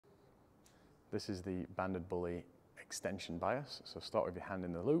This is the banded bully extension bias. So start with your hand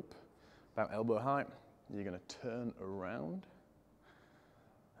in the loop, about elbow height. You're going to turn around.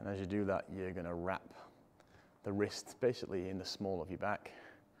 And as you do that, you're going to wrap the wrist basically in the small of your back,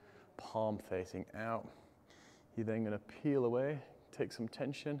 palm facing out. You're then going to peel away, take some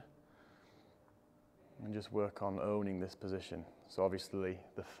tension, and just work on owning this position. So obviously,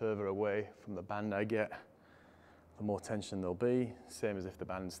 the further away from the band I get, the more tension there'll be. Same as if the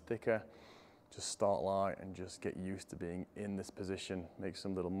band's thicker. Just start light and just get used to being in this position. Make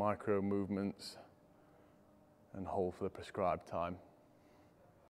some little micro movements and hold for the prescribed time.